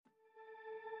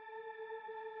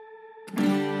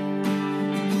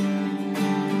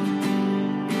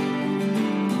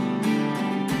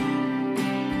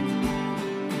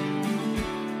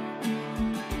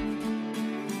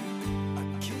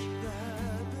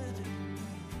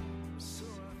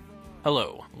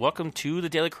Hello, welcome to the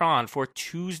Daily Cron for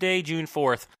Tuesday, June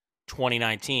 4th,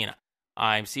 2019.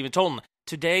 I'm Stephen Tolton.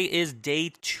 Today is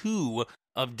day 2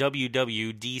 of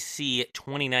WWDC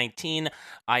 2019.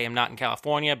 I am not in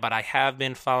California, but I have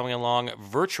been following along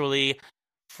virtually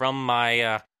from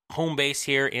my home base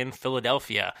here in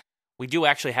Philadelphia. We do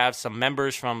actually have some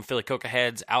members from Philly Coca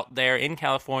Heads out there in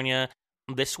California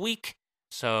this week,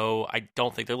 so I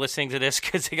don't think they're listening to this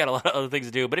because they got a lot of other things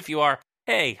to do. But if you are,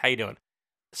 hey, how you doing?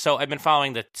 So I've been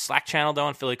following the Slack channel, though,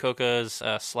 on Philly Coca's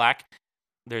Slack.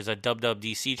 There's a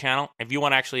WWDC channel. If you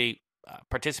want to actually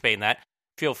participate in that,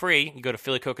 feel free. You go to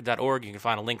phillycoca.org. You can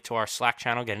find a link to our Slack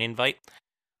channel, get an invite.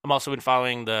 I've also been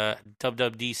following the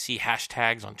WWDC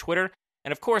hashtags on Twitter.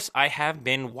 And, of course, I have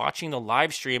been watching the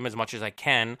live stream as much as I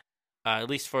can, at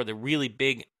least for the really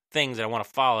big things that I want to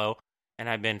follow. And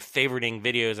I've been favoriting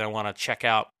videos I want to check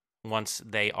out once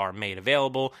they are made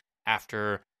available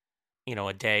after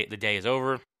the day is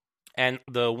over. And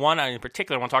the one in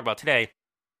particular I want to talk about today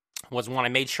was one I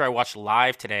made sure I watched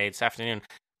live today, this afternoon,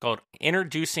 called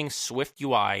Introducing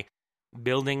SwiftUI,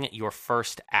 Building Your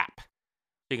First App.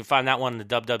 You can find that one in the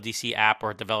WWDC app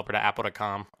or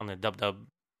developer.apple.com on the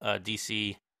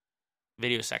WWDC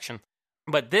video section.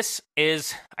 But this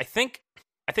is, I think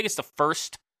it's the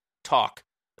first talk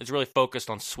that's really focused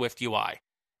on SwiftUI.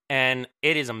 And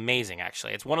it is amazing,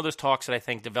 actually. It's one of those talks that I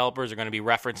think developers are going to be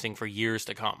referencing for years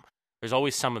to come. There's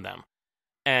always some of them.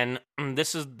 And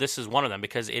this is one of them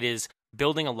because it is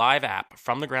building a live app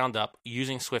from the ground up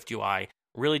using SwiftUI,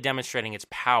 really demonstrating its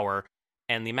power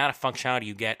and the amount of functionality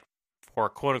you get for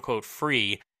quote-unquote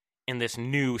free in this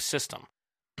new system.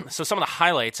 So some of the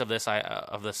highlights of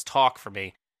this talk for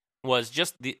me was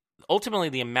just ultimately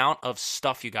the amount of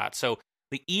stuff you got. So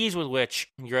the ease with which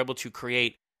you're able to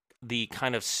create the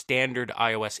kind of standard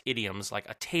iOS idioms, like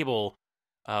a table,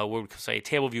 we would say a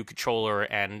table view controller,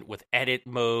 and with edit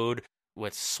mode,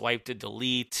 with swipe to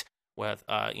delete, with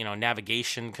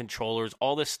navigation controllers,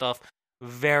 all this stuff.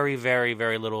 Very, very,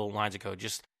 very little lines of code.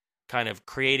 Just kind of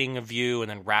creating a view and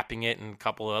then wrapping it in a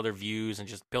couple of other views and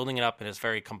just building it up in this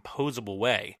very composable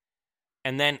way.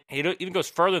 And then it even goes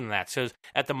further than that. So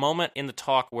at the moment in the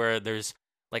talk where there's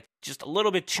like just a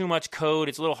little bit too much code,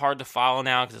 it's a little hard to follow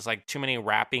now because it's like too many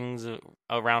wrappings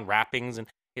around wrappings. And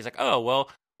he's like, oh,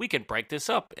 well, we can break this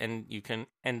up. And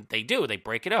they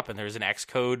break it up. And there's an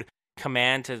Xcode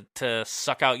command to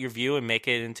suck out your view and make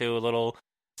it into a little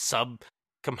sub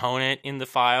component in the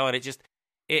file. And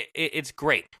it's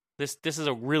great. This is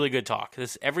a really good talk.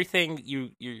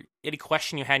 Everything any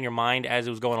question you had in your mind as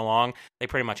it was going along, they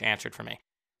pretty much answered for me.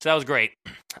 So that was great.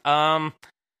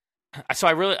 So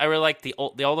I really like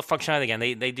all the functionality again.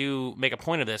 They do make a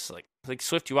point of this. Like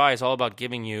SwiftUI is all about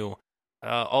giving you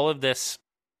all of this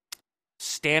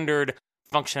standard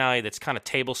functionality that's kind of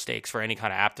table stakes for any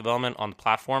kind of app development on the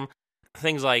platform.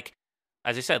 Things like,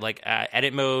 as I said, like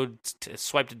edit mode,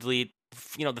 swipe to delete.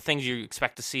 The things you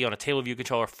expect to see on a table view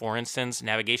controller, for instance,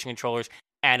 navigation controllers,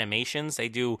 animations. They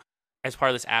do, as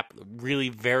part of this app, really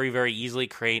very, very easily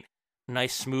create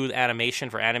nice, smooth animation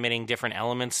for animating different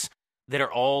elements that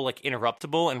are all like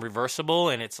interruptible and reversible,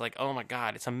 and it's like, oh my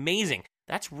god, it's amazing.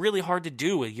 That's really hard to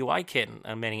do with UIKit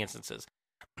in many instances.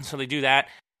 So they do that,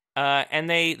 and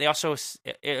they also,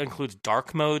 it includes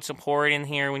dark mode support in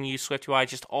here when you use SwiftUI.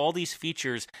 Just all these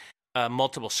features,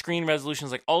 multiple screen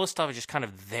resolutions, like all this stuff is just kind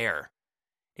of there.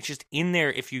 It's just in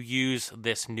there if you use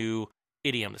this new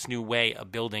idiom, this new way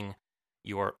of building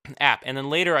your app. And then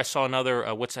later I saw another,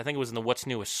 I think it was in the What's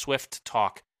New with Swift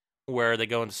talk, where they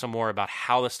go into some more about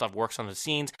how this stuff works on the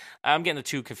scenes. I'm getting the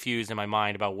two confused in my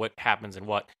mind about what happens and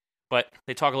what, but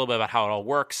they talk a little bit about how it all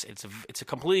works. It's a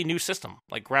completely new system,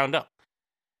 like ground up,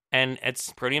 and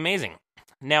it's pretty amazing.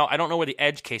 Now, I don't know where the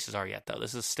edge cases are yet, though.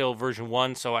 This is still version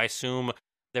 1, so I assume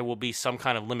there will be some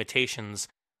kind of limitations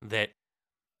that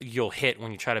you'll hit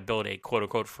when you try to build a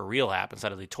quote-unquote for real app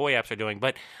instead of the toy apps are doing.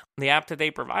 But the app that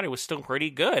they provided was still pretty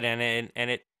good, and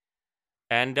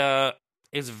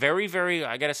it's very, very,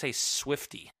 I gotta say,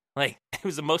 Swifty. Like, it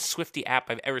was the most Swifty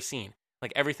app I've ever seen.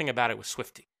 Like, everything about it was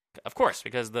Swifty. Of course,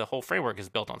 because the whole framework is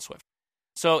built on Swift.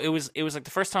 So it was like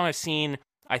the first time I've seen,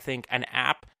 I think, an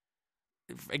app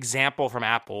example from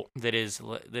Apple that is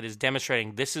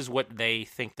demonstrating this is what they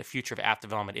think the future of app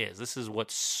development is. This is what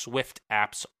Swift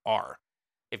apps are.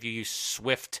 If you use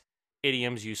Swift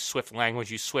idioms, use Swift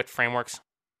language, use Swift frameworks,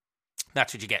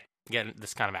 that's what you get. You get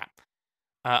this kind of app.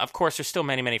 Of course, there's still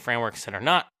many, many frameworks that are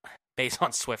not based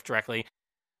on Swift directly,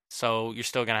 so you're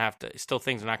still going to have to, still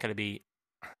things are not going to be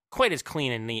quite as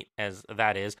clean and neat as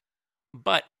that is,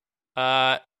 but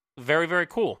very, very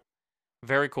cool.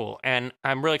 Very cool, and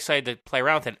I'm really excited to play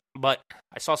around with it, but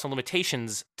I saw some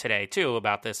limitations today, too,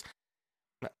 about this.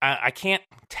 I can't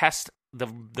test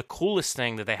the coolest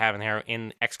thing that they have in there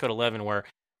in Xcode 11, where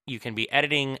you can be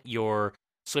editing your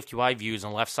SwiftUI views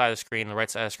on the left side of the screen, and the right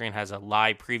side of the screen has a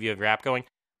live preview of your app going.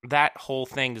 That whole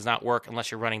thing does not work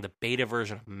unless you're running the beta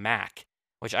version of Mac,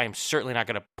 which I am certainly not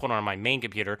going to put on my main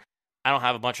computer. I don't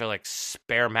have a bunch of like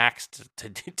spare Macs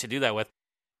to do that with,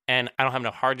 and I don't have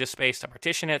enough hard disk space to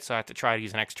partition it, so I have to try to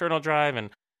use an external drive, and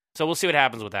so we'll see what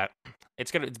happens with that.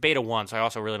 It's beta 1, so I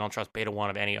also really don't trust beta 1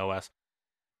 of any OS.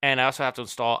 And I also have to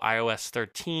install iOS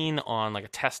 13 on like a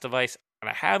test device, and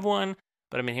I have one,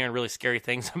 but I've been hearing really scary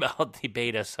things about the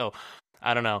beta, so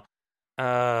I don't know.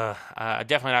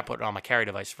 Definitely not putting it on my carry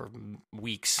device for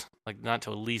weeks, like not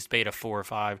until at least beta 4 or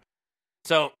 5.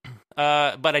 So,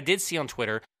 but I did see on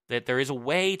Twitter that there is a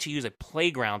way to use a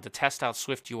playground to test out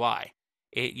SwiftUI.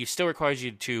 It still requires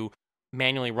you to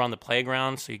manually run the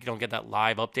playground, so you don't get that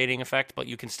live updating effect, but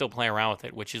you can still play around with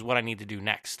it, which is what I need to do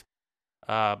next.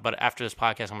 But after this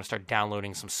podcast, I'm going to start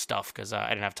downloading some stuff because I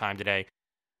didn't have time today.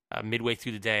 Midway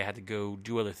through the day, I had to go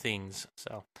do other things.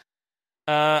 So,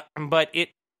 but the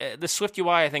SwiftUI,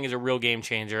 I think, is a real game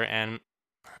changer. And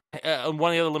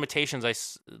one of the other limitations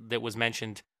that was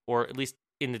mentioned, or at least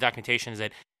in the documentation, is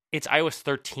that it's iOS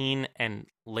 13 and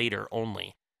later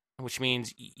only, which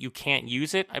means you can't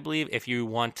use it, I believe, if you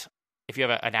have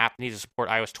an app that needs to support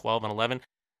iOS 12 and 11.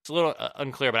 It's a little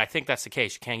unclear, but I think that's the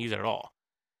case. You can't use it at all.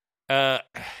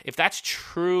 If that's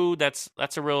true, that's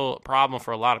a real problem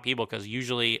for a lot of people, because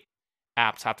usually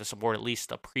apps have to support at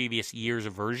least a previous year's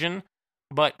version,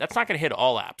 but that's not going to hit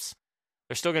all apps.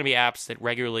 There's still going to be apps that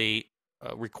regularly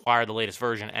require the latest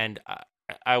version, and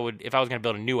I would, if I was going to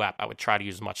build a new app, I would try to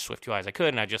use as much SwiftUI as I could,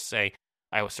 and I'd just say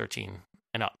iOS 13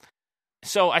 and up.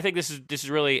 So I think this is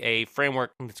really a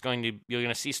framework that's you're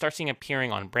going to start seeing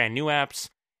appearing on brand new apps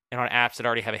and on apps that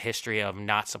already have a history of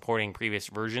not supporting previous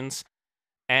versions.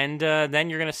 And then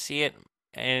you're going to see it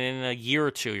in a year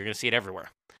or two. You're going to see it everywhere,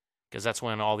 because that's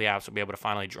when all the apps will be able to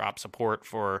finally drop support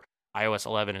for iOS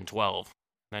 11 and 12.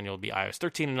 Then you'll be iOS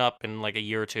 13 and up in like a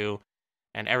year or two,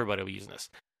 and everybody will be using this.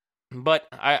 But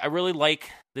I really like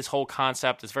this whole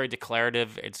concept. It's very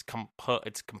declarative. It's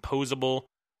composable.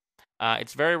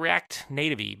 It's very React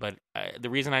Native-y, but the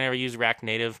reason I never used React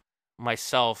Native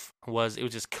myself was it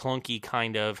was just clunky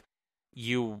kind of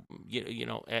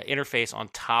interface on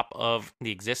top of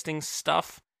the existing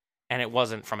stuff, and it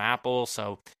wasn't from Apple.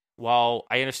 So while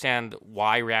I understand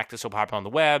why React is so popular on the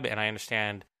web, and I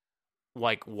understand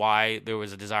like why there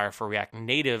was a desire for React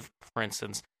Native, for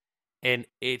instance, and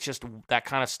it's just that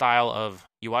kind of style of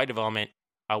UI development,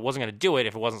 I wasn't going to do it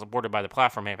if it wasn't supported by the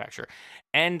platform manufacturer,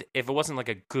 and if it wasn't like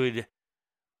a good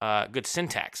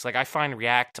syntax. Like, I find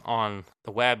React on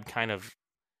the web kind of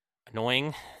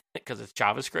annoying because it's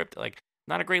JavaScript. Like,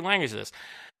 not a great language to this,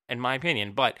 in my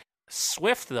opinion. But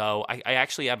Swift, though, I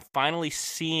actually am finally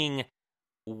seeing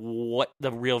what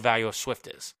the real value of Swift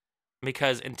is.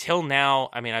 Because until now,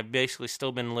 I mean, I've basically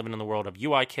still been living in the world of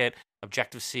UIKit,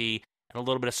 Objective-C, and a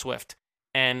little bit of Swift.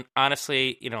 And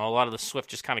honestly, a lot of the Swift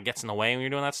just kind of gets in the way when you're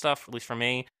doing that stuff, at least for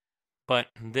me. But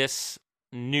this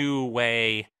new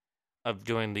way of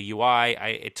doing the UI,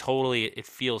 it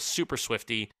feels super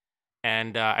Swifty.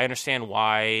 And I understand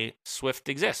why Swift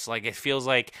exists. Like, it feels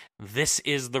like this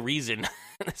is the reason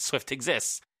that Swift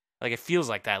exists. Like, it feels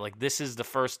like that. Like, this is the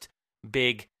first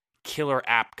big killer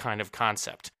app kind of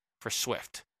concept for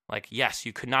Swift. Like, yes,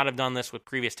 you could not have done this with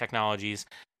previous technologies.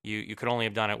 You could only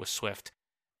have done it with Swift.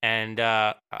 And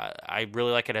I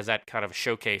really like it as that kind of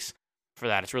showcase for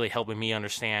that. It's really helping me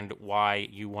understand why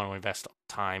you want to invest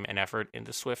time and effort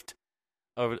into Swift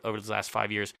over the last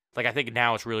 5 years. Like, I think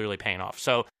now it's really, really paying off.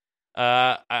 So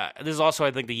this is also,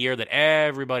 I think, the year that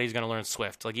everybody's going to learn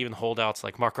Swift. Like, even holdouts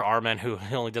like Marco Arman, who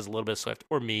only does a little bit of Swift,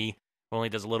 or me, who only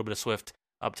does a little bit of Swift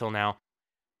up till now.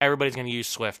 Everybody's going to use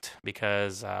Swift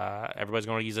because everybody's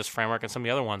going to use this framework and some of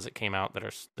the other ones that came out that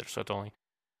are Swift only.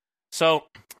 So,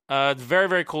 it's very,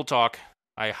 very cool talk.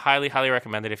 I highly, highly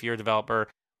recommend it. If you're a developer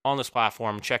on this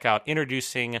platform, check out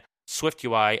Introducing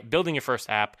SwiftUI, Building Your First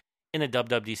App in the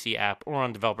WWDC app, or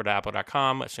on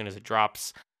developer.apple.com as soon as it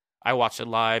drops. I watched it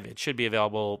live. It should be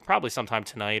available probably sometime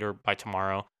tonight or by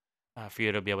tomorrow for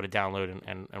you to be able to download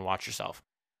and watch yourself.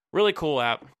 Really cool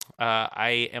app.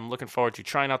 I am looking forward to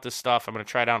trying out this stuff. I'm going to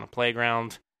try it out on a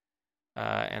playground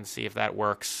and see if that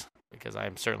works, because I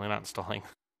am certainly not installing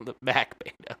the Mac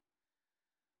beta.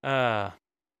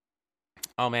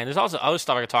 Oh man, there's also other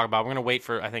stuff I could talk about. We're going to wait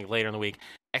for, I think, later in the week.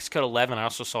 Xcode 11, I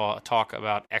also saw a talk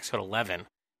about Xcode 11.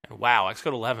 And wow,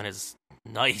 Xcode 11 is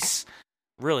nice.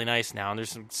 Really nice now. And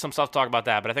there's some stuff to talk about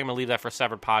that, but I think I'm going to leave that for a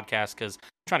separate podcast because I'm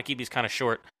trying to keep these kind of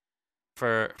short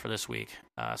for this week.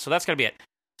 So that's going to be it.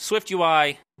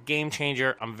 SwiftUI, game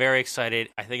changer. I'm very excited.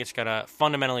 I think it's going to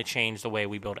fundamentally change the way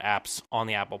we build apps on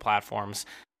the Apple platforms.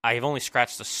 I have only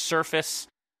scratched the surface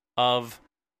of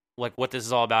like what this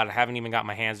is all about. I haven't even got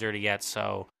my hands dirty yet,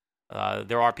 so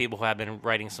there are people who have been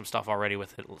writing some stuff already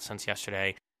with it since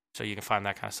yesterday, so you can find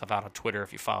that kind of stuff out on Twitter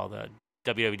if you follow the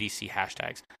WWDC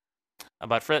hashtags.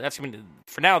 But for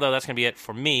now, though, that's going to be it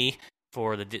for me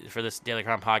for this Daily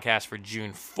Cron podcast for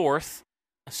June 4th.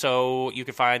 So you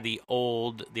can find the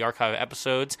archive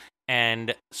episodes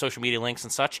and social media links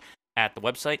and such at the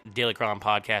website,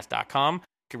 dailycronpodcast.com. You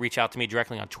can reach out to me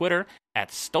directly on Twitter at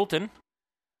Stolten.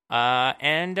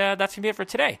 And that's going to be it for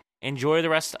today. Enjoy the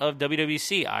rest of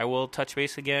WWDC. I will touch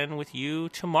base again with you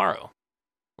tomorrow.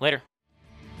 Later.